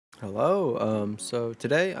Hello. So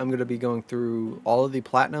today I'm going to be going through all of the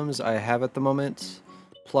platinums I have at the moment.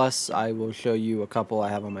 Plus, I will show you a couple I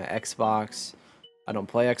have on my Xbox. I don't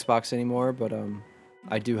play Xbox anymore, but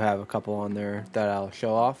I do have a couple on there that I'll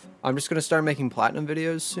show off. I'm just going to start making platinum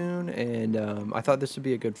videos soon, and I thought this would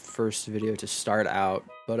be a good first video to start out.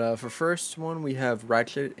 But for first one, we have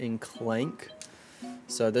Ratchet and Clank.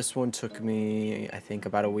 So this one took me, I think,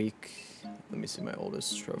 about a week. Let me see my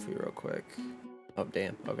oldest trophy real quick. Oh,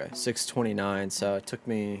 damn. Okay, 629. So it took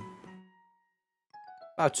me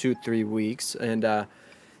about 2-3 weeks, and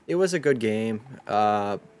it was a good game.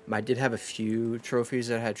 I did have a few trophies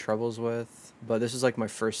that I had troubles with, but this is like my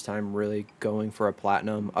first time really going for a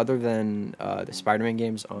platinum, other than the Spider-Man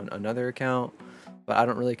games on another account. But I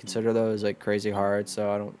don't really consider those like crazy hard,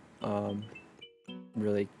 so I don't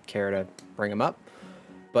really care to bring them up.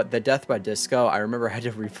 But the Death by Disco, I remember I had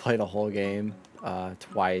to replay the whole game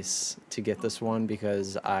twice to get this one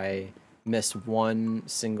because I missed one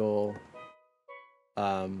single,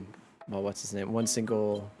 well, what's his name? One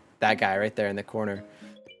single, that guy right there in the corner.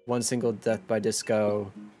 One single Death by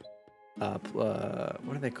Disco, what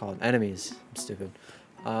are they called? Enemies. I'm stupid.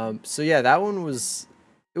 So yeah, that one was,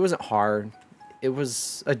 it wasn't hard. It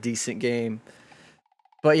was a decent game.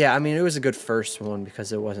 But yeah, I mean, it was a good first one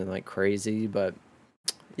because it wasn't like crazy, but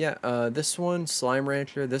yeah, this one, Slime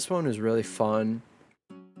Rancher, this one was really fun.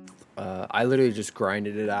 I literally just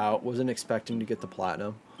grinded it out. Wasn't expecting to get the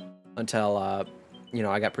platinum until, you know,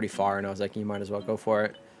 I got pretty far and I was like, you might as well go for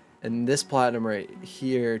it. And this platinum right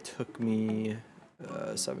here took me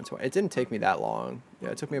 720. It didn't take me that long. Yeah,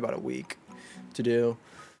 it took me about a week to do.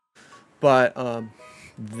 But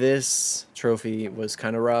this trophy was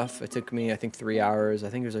kind of rough. It took me, I think, 3 hours. I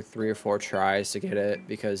think it was like 3 or 4 tries to get it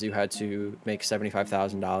because you had to make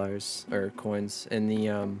 $75,000 or coins in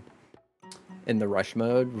the rush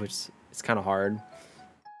mode, which is kind of hard.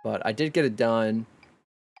 But I did get it done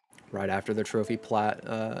right after the trophy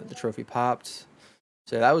popped.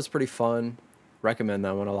 So that was pretty fun. Recommend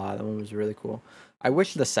that one a lot. That one was really cool. I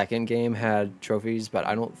wish the second game had trophies, but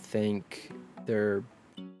I don't think they're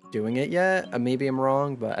doing it yet. Maybe I'm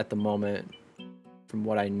wrong, but at the moment, from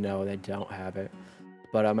what I know, they don't have it.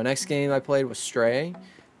 But my next game I played was Stray.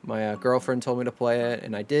 My girlfriend told me to play it,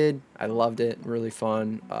 and I did. I loved it. Really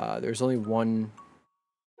fun. There's only one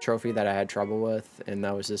trophy that I had trouble with, and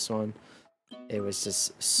that was this one. It was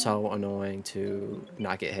just so annoying to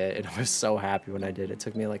not get hit, and I was so happy when I did. It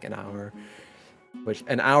took me like an hour, which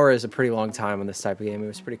an hour is a pretty long time on this type of game. It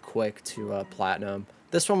was pretty quick to platinum.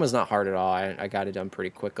 This one was not hard at all. I got it done pretty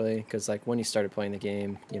quickly because like when you started playing the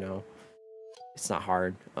game, you know, it's not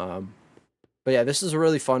hard. But yeah, this is a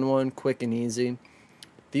really fun one, quick and easy.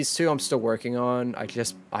 These two I'm still working on.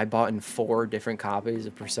 I bought in 4 different copies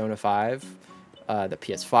of Persona 5. The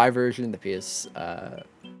PS5 version, the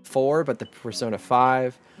PS4, but the Persona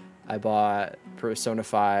 5. I bought Persona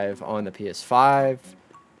 5 on the PS5.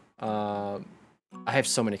 I have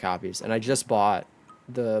so many copies, and I just bought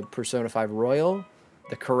the Persona 5 Royal,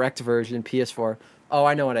 the correct version, PS4. Oh,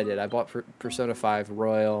 I know what I did. I bought Persona 5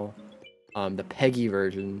 Royal, the Peggy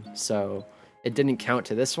version, so it didn't count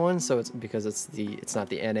to this one, so it's because it's not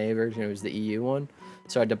the NA version, it was the EU one.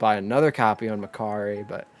 So I had to buy another copy on Macari,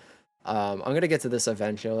 but I'm gonna get to this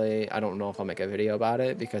eventually. I don't know if I'll make a video about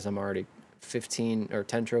it because I'm already 15 or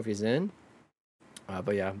 10 trophies in.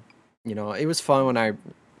 But yeah, you know, it was fun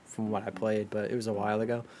from what I played, but it was a while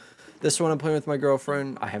ago. This one I'm playing with my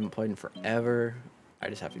girlfriend. I haven't played in forever. I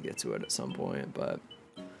just have to get to it at some point, but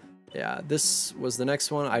yeah, this was the next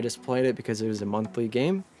one. I just played it because it was a monthly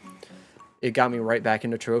game. It got me right back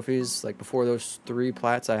into trophies. Like before those 3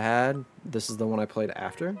 plats I had, this is the one I played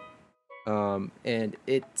after. And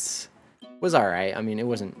it was alright. I mean, it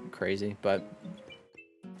wasn't crazy, but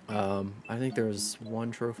I think there was one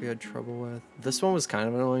trophy I had trouble with. This one was kind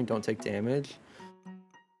of annoying, don't take damage.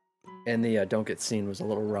 And the don't get seen was a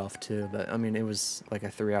little rough too, but I mean, it was like a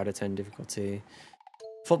 3 out of 10 difficulty.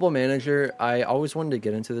 Football Manager, I always wanted to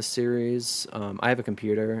get into this series. I have a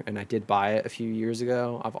computer, and I did buy it a few years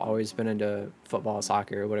ago. I've always been into football,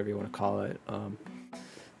 soccer, whatever you want to call it.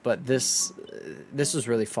 But this was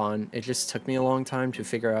really fun. It just took me a long time to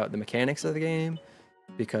figure out the mechanics of the game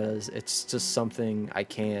because it's just something I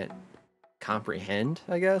can't comprehend,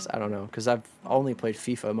 I guess. I don't know, because I've only played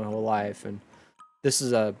FIFA my whole life, and this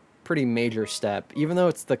is a pretty major step. Even though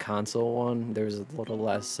it's the console one, there's a little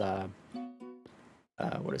less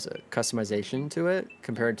what is it, customization to it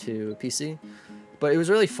compared to PC. But it was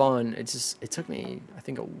really fun. It took me, I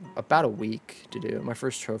think, about a week to do. My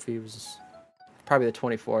first trophy was probably the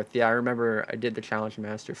 24th. Yeah, I remember I did the Challenge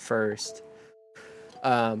Master first.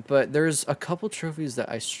 But there's a couple trophies that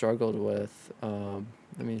I struggled with.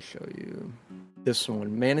 let me show you this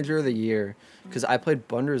one, Manager of the Year, because I played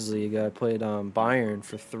Bundesliga. I played Bayern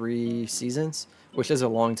for 3 seasons, which is a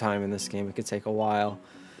long time in this game. It could take a while,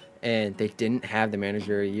 and they didn't have the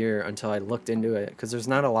Manager of the Year until I looked into it, because there's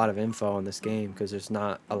not a lot of info on this game because there's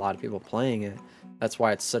not a lot of people playing it. That's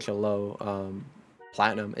why it's such a low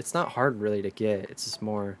platinum. It's not hard really to get. It's just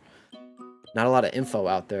more not a lot of info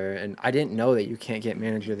out there, and I didn't know that you can't get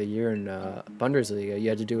Manager of the Year in Bundesliga. You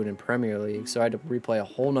had to do it in Premier League, so I had to replay a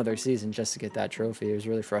whole nother season just to get that trophy. It was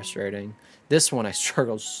really frustrating. This one I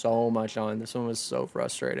struggled so much on. This one was so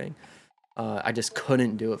frustrating. I just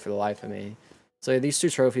couldn't do it for the life of me. So these 2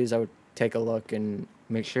 trophies, I would take a look and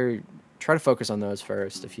make sure, try to focus on those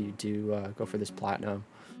first if you do go for this platinum.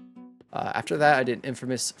 After that, I did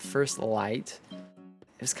Infamous First Light.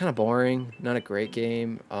 It was kind of boring, not a great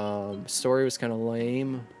game. Story was kind of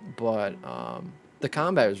lame, but the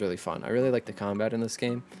combat was really fun. I really liked the combat in this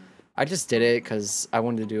game. I just did it because I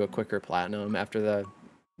wanted to do a quicker platinum after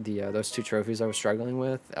those 2 trophies I was struggling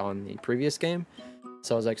with on the previous game.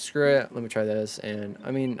 So I was like, screw it, let me try this. And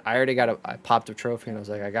I mean, I popped a trophy and I was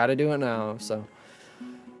like, I gotta do it now. So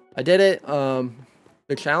I did it.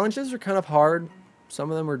 The challenges are kind of hard.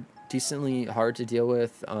 Some of them were decently hard to deal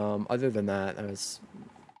with. Other than that, it was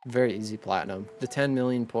very easy platinum. The 10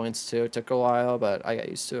 million points too, it took a while, but I got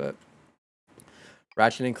used to it.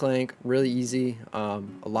 Ratchet and Clank, really easy. A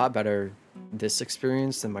lot better this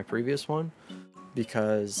experience than my previous one,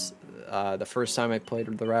 because the first time I played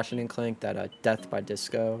the Ratchet and Clank, that Death by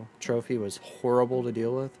Disco trophy was horrible to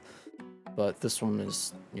deal with. But this one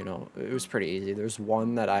is, you know, it was pretty easy. There's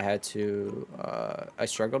one that I had to, I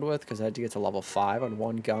struggled with because I had to get to level 5 on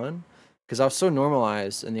one gun. Because I was so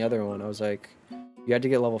normalized in the other one, I was like, you had to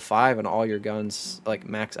get level 5 on all your guns, like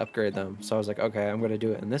max upgrade them. So I was like, okay, I'm going to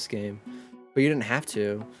do it in this game. But you didn't have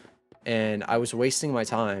to. And I was wasting my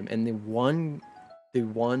time. And the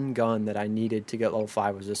one gun that I needed to get level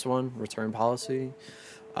 5 was this one, Return Policy,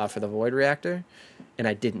 for the Void Reactor. And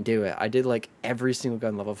I didn't do it. I did like every single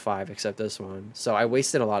gun level 5 except this one. So I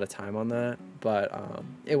wasted a lot of time on that. But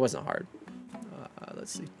it wasn't hard.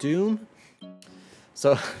 Let's see. Doom.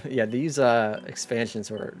 So yeah, these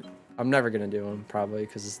expansions were... I'm never going to do them, probably,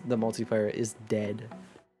 because the multiplayer is dead.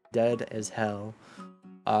 Dead as hell.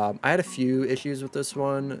 I had a few issues with this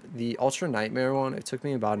one. The Ultra Nightmare one, it took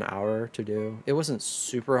me about an hour to do. It wasn't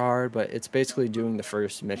super hard, but it's basically doing the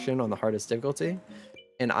first mission on the hardest difficulty.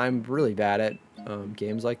 And I'm really bad at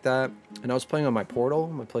games like that. And I was playing on my Portal,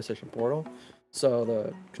 my PlayStation Portal. So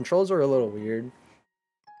the controls are a little weird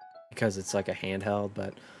because it's like a handheld,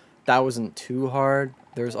 but that wasn't too hard.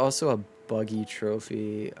 There's also a buggy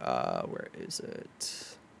trophy. Where is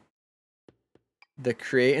it? The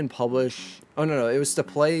create and publish. Oh no, it was to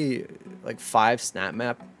play like 5 snap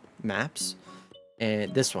maps,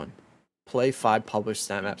 and this one, play 5 published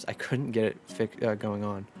snap maps. I couldn't get it going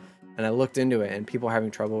on, and I looked into it, and people were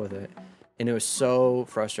having trouble with it, and it was so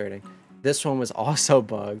frustrating. This one was also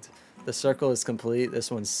bugged. The circle is complete.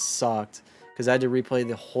 This one sucked because I had to replay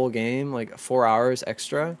the whole game, like 4 hours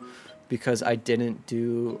extra, because I didn't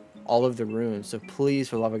do all of the runes. So please,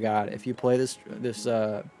 for the love of God, if you play this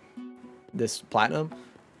platinum,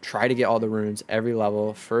 try to get all the runes every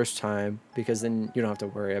level first time, because then you don't have to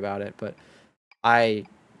worry about it. But I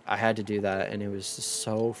had to do that, and it was just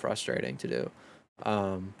so frustrating to do.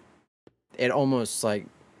 It almost like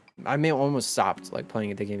almost stopped like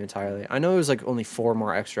playing the game entirely. I know it was like only 4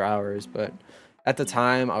 more extra hours, but at the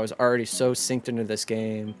time I was already so synced into this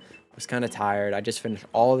game. I was kind of tired. I just finished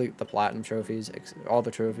all the platinum trophies, all the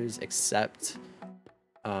trophies except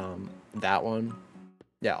that one.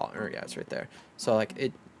 Yeah, it's right there. So like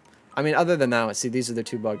it, I mean, other than that, see, these are the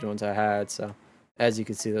 2 bugged ones I had. So as you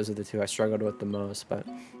can see, those are the 2 I struggled with the most. But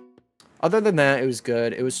other than that, it was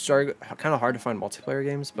good. It was kind of hard to find multiplayer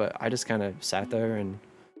games, but I just kind of sat there and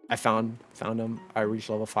I found them. I reached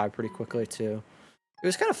level 5 pretty quickly too. It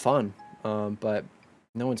was kind of fun, but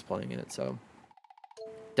no one's playing it. So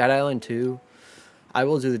Dead Island 2, I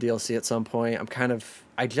will do the DLC at some point.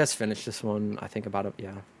 I just finished this one, I think about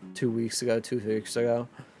 2 weeks ago, 2 weeks ago.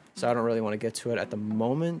 So I don't really want to get to it at the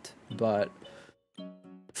moment, but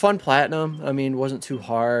fun platinum. I mean, wasn't too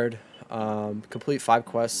hard. Complete 5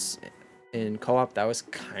 quests in co-op. That was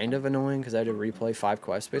kind of annoying because I had to replay 5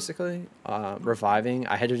 quests basically. Reviving,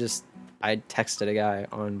 I texted a guy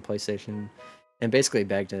on PlayStation and basically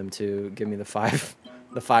begged him to give me the 5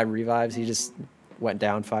 revives. He just went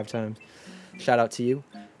down 5 times. Shout out to you.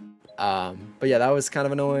 But yeah, that was kind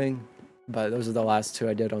of annoying. But those are the last 2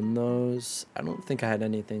 I did on those. I don't think I had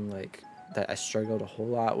anything like that I struggled a whole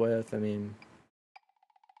lot with. I mean,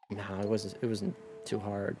 nah, it wasn't too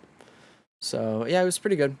hard. So yeah, it was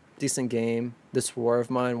pretty good. decent game. This War of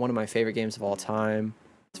Mine, one of my favorite games of all time.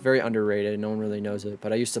 It's very underrated. No one really knows it,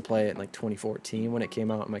 but I used to play it in like 2014 when it came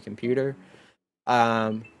out on my computer.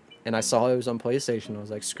 And I saw it was on PlayStation. I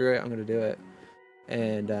was like, screw it, I'm gonna do it.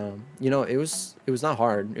 And you know, it was not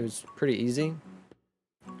hard. It was pretty easy.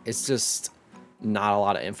 It's just not a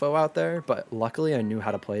lot of info out there, but luckily I knew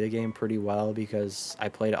how to play the game pretty well because I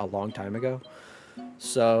played it a long time ago.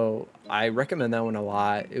 So I recommend that one a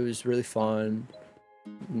lot. It was really fun.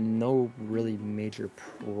 No really major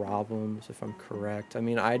problems, if I'm correct. I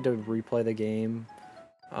mean, I had to replay the game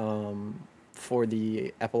for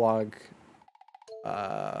the epilogue.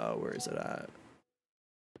 Where is it at?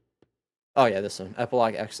 Oh yeah, this one,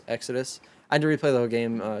 Epilogue Exodus. I had to replay the whole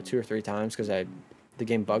game 2 or 3 times because the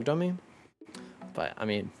game bugged on me. But I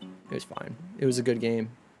mean, it was fine. It was a good game.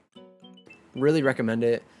 Really recommend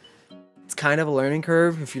it. It's kind of a learning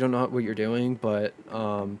curve if you don't know what you're doing, but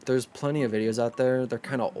there's plenty of videos out there. They're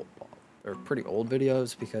kind of they're pretty old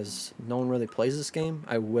videos because no one really plays this game.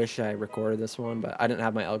 I wish I recorded this one, but I didn't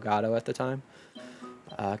have my Elgato at the time.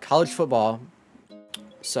 College football.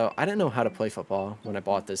 So I didn't know how to play football when I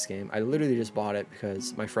bought this game. I literally just bought it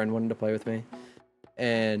because my friend wanted to play with me,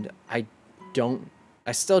 and I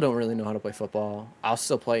still don't really know how to play football. I'll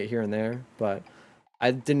still play it here and there, but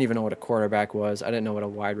I didn't even know what a quarterback was. I didn't know what a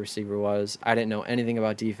wide receiver was. I didn't know anything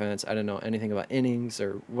about defense. I didn't know anything about innings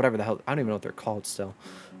or whatever the hell. I don't even know what they're called still.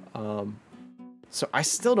 So I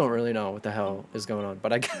still don't really know what the hell is going on,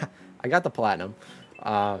 but I got the platinum.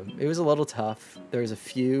 It was a little tough. There's a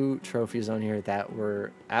few trophies on here that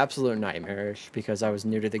were absolute nightmarish because I was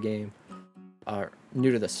new to the game, or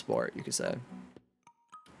new to the sport, you could say.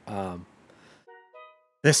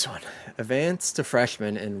 This one, advance to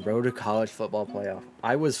freshman and road to college football playoff.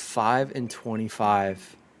 I was 5-25,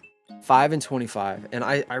 5-25, and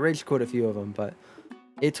I rage quit a few of them, but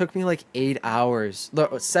it took me like 8 hours.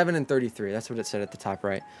 Look, 7-33. That's what it said at the top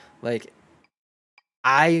right. Like,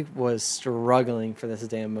 I was struggling for this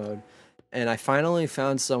damn mode, and I finally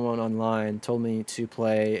found someone online told me to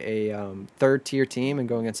play a 3rd tier team and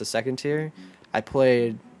go against a 2nd tier. I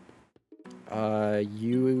played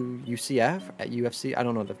UCF at UFC. I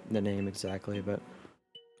don't know the name exactly, but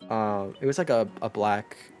it was like a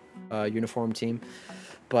black uniform team.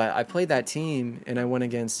 But I played that team and I went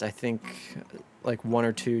against, I think, like 1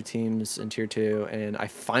 or 2 teams in tier 2, and I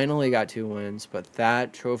finally got 2 wins, but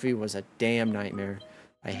that trophy was a damn nightmare.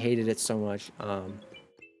 I hated it so much.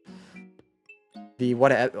 The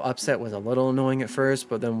what upset was a little annoying at first,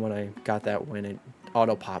 but then when I got that win, it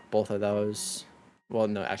auto popped both of those. Well,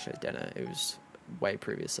 no, actually it didn't. It was way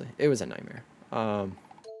previously. It was a nightmare.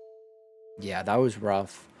 Yeah, that was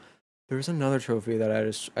rough. There was another trophy that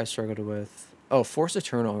I struggled with. Oh, force a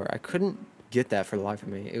turnover. I couldn't get that for the life of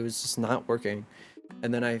me. It was just not working.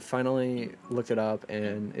 And then I finally looked it up,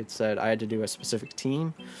 and it said I had to do a specific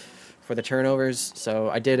team for the turnovers. So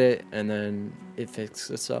I did it, and then it fixed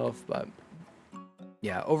itself. But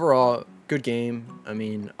yeah, overall, good game. I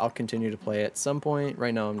mean, I'll continue to play it at some point.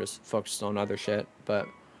 Right now, I'm just focused on other shit, but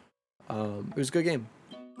it was a good game.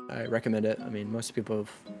 I recommend it. I mean, most people have,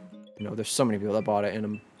 you know, there's so many people that bought it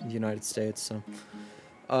in the United States. So,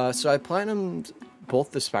 so I platinumed both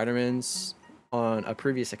the Spider-Mans on a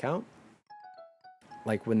previous account,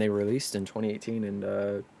 like when they released in 2018 and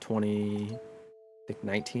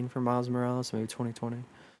 2019 for Miles Morales, maybe 2020.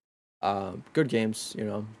 Good games, you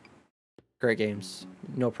know. Great games,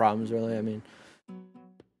 no problems really. I mean,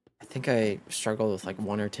 I think I struggled with like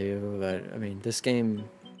 1 or 2, but I mean, this game,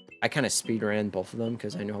 I kind of speed ran both of them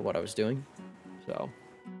because I knew what I was doing. So,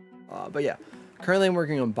 but yeah, currently I'm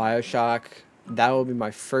working on BioShock. That will be my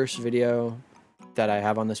first video that I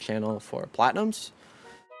have on this channel for platinums.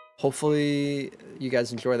 Hopefully you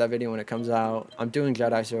guys enjoy that video when it comes out. I'm doing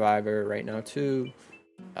Jedi Survivor right now too.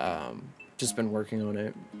 Just been working on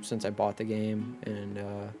it since I bought the game, and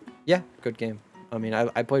yeah, good game. I mean,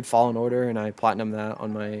 I played Fallen Order and I platinumed that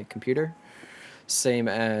on my computer. Same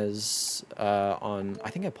as on, I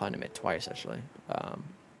think I platinumed it twice actually,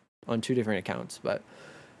 on 2 different accounts. But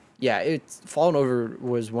yeah, Fallen Order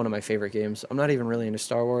was one of my favorite games. I'm not even really into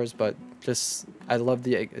Star Wars, but just I love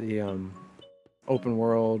the open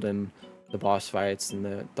world and the boss fights and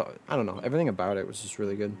the I don't know, everything about it was just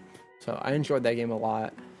really good. So I enjoyed that game a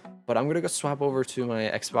lot. But I'm gonna go swap over to my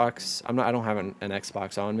Xbox. I don't have an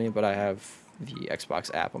Xbox on me, but I have the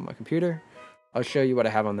Xbox app on my computer. I'll show you what I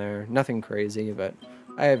have on there. Nothing crazy, but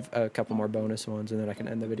I have a couple more bonus ones, and then I can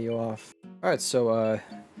end the video off. Alright, so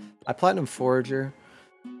I platinumed Forager.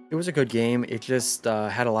 It was a good game. It just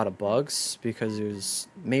had a lot of bugs because it was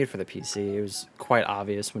made for the PC. It was quite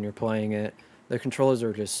obvious when you're playing it. The controllers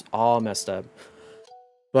are just all messed up.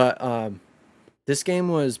 But This game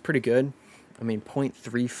was pretty good. I mean,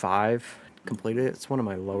 0.35 completed. It's one of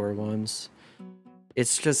my lower ones.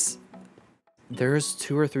 It's just, there's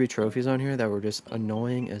 2 or 3 trophies on here that were just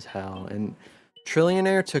annoying as hell. And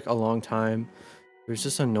Trillionaire took a long time. It was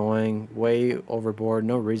just annoying, way overboard,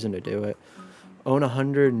 no reason to do it. Own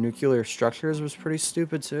 100 nuclear structures was pretty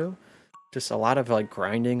stupid too. Just a lot of like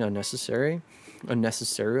grinding unnecessarily.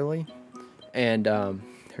 And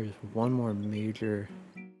there's one more major.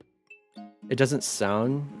 It doesn't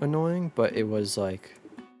sound annoying, but it was like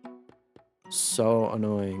so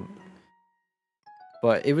annoying.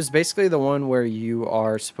 But it was basically the one where you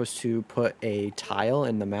are supposed to put a tile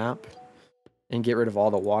in the map and get rid of all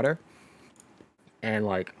the water. And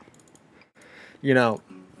like, you know,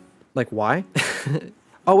 like why?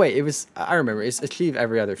 Oh wait, it was, I remember, it's achieve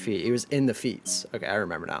every other feat. It was in the feats. Okay, I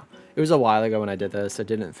remember now. It was a while ago when I did this. I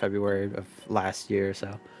did it in February of last year or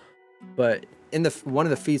so. But in the one of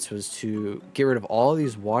the feats was to get rid of all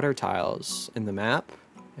these water tiles in the map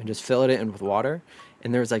and just fill it in with water.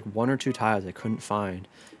 And there was like 1 or 2 tiles I couldn't find,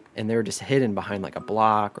 and they were just hidden behind like a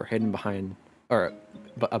block or hidden behind or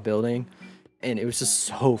a building, and it was just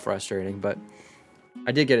so frustrating. But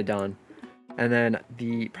I did get it done. And then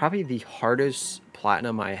probably the hardest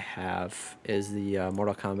platinum I have is the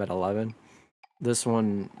Mortal Kombat 11. This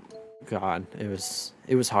one, God, it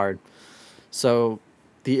was hard. So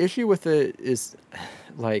the issue with it is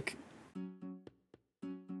like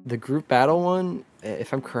the group battle one,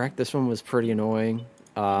 if I'm correct, this one was pretty annoying.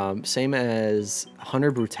 Same as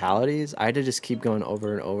 100 brutalities. I had to just keep going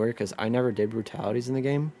over and over because I never did brutalities in the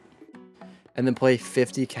game. And then play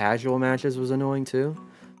 50 casual matches was annoying too.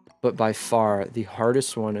 But by far, the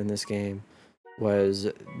hardest one in this game was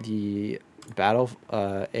the battle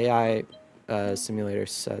AI simulator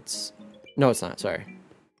sets. No, it's not. Sorry.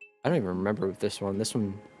 I don't even remember this one. This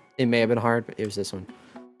one, it may have been hard, but it was this one.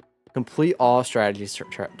 Complete all strategy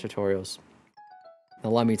tutorials.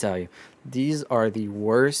 Now, let me tell you, these are the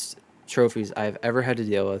worst trophies I've ever had to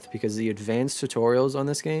deal with because the advanced tutorials on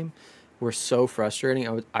this game were so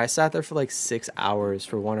frustrating. I sat there for like 6 hours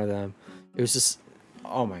for one of them. It was just,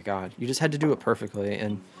 oh my god, you just had to do it perfectly,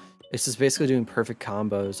 and it's just basically doing perfect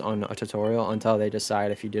combos on a tutorial until they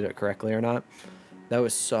decide if you did it correctly or not. That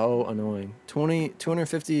was so annoying.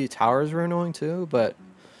 250 towers were annoying too, but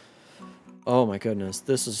oh my goodness,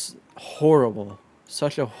 this is horrible.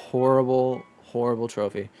 Such a horrible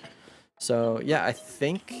trophy. So yeah, I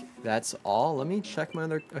think that's all. Let me check my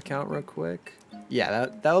other account real quick. Yeah,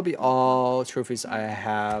 that'll be all trophies I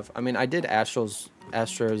have. I mean, I did Astro's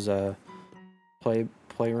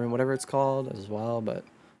playroom, whatever it's called, as well, but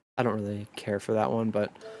I don't really care for that one.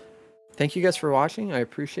 But thank you guys for watching. I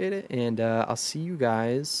appreciate it, and I'll see you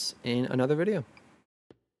guys in another video.